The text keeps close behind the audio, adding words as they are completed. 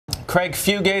Craig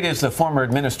Fugate is the former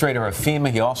administrator of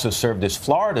FEMA. He also served as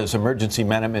Florida's emergency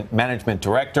management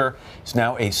director. He's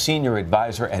now a senior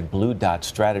advisor at Blue Dot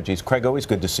Strategies. Craig, always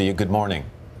good to see you. Good morning.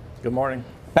 Good morning.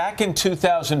 Back in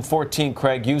 2014,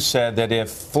 Craig, you said that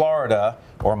if Florida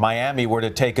or Miami were to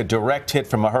take a direct hit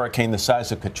from a hurricane the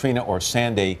size of Katrina or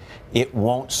Sandy, it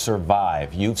won't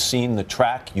survive. You've seen the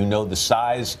track. You know the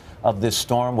size of this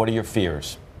storm. What are your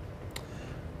fears?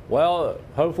 Well,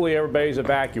 hopefully everybody's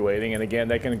evacuating, and again,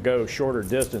 they can go shorter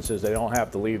distances. They don't have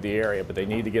to leave the area, but they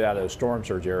need to get out of those storm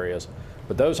surge areas.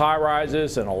 But those high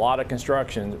rises and a lot of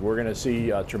construction, we're going to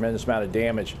see a tremendous amount of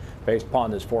damage based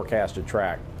upon this forecasted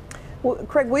track. Well,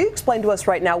 Craig, will you explain to us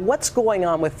right now what's going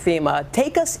on with FEMA?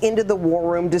 Take us into the war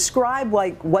room. Describe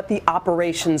what the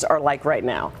operations are like right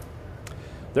now.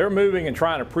 They're moving and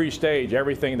trying to pre-stage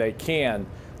everything they can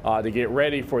to get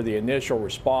ready for the initial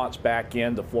response back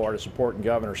into Florida, supporting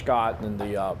Governor Scott and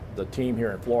the team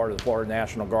here in Florida, the Florida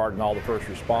National Guard, and all the first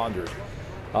responders.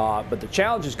 But the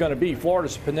challenge is going to be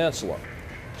Florida's a peninsula.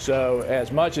 So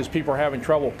as much as people are having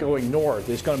trouble going north,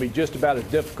 it's going to be just about as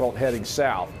difficult heading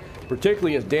south,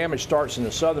 particularly as damage starts in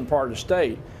the southern part of the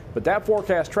state. But that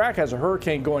forecast track has a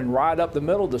hurricane going right up the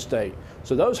middle of the state.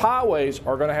 So those highways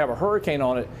are going to have a hurricane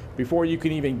on it before you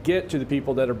can even get to the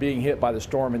people that are being hit by the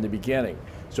storm in the beginning.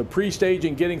 So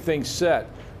pre-staging, getting things set.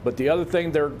 But the other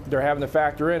thing they're having to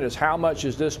factor in is how much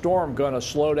is this storm going to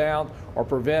slow down or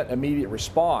prevent immediate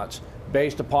response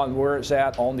based upon where it's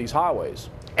at on these highways.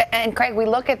 And Craig, we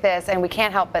look at this and we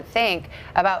can't help but think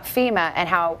about FEMA and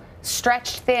how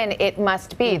stretched thin it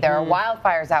must be. There are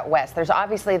wildfires out west. There's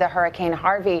obviously the Hurricane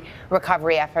Harvey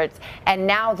recovery efforts. And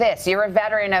now this. You're a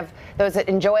veteran of those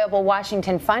enjoyable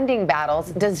Washington funding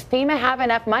battles. Does FEMA have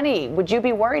enough money? Would you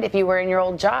be worried if you were in your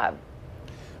old job?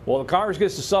 Well, the Congress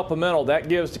gets the supplemental. That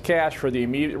gives the cash for the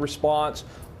immediate response.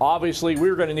 Obviously,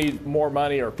 we're going to need more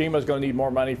money, or FEMA's going to need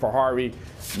more money for Harvey.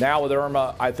 Now with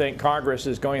Irma, I think Congress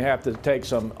is going to have to take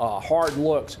some hard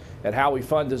looks at how we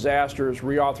fund disasters,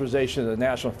 reauthorization of the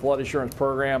National Flood Insurance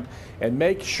Program, and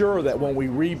make sure that when we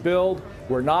rebuild,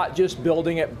 we're not just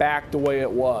building it back the way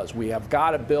it was. We have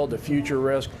got to build a future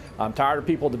risk. I'm tired of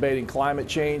people debating climate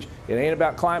change. It ain't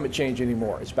about climate change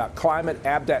anymore. It's about climate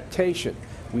adaptation.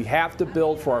 We have to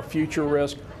build for our future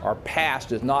risk. Our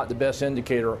past is not the best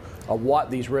indicator of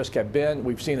what these risks have been.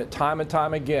 We've seen it time and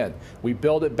time again. We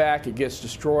build it back, it gets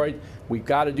destroyed. We've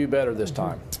got to do better this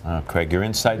time. Craig, your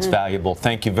insight's valuable.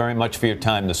 Thank you very much for your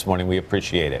time this morning. We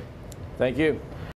appreciate it. Thank you.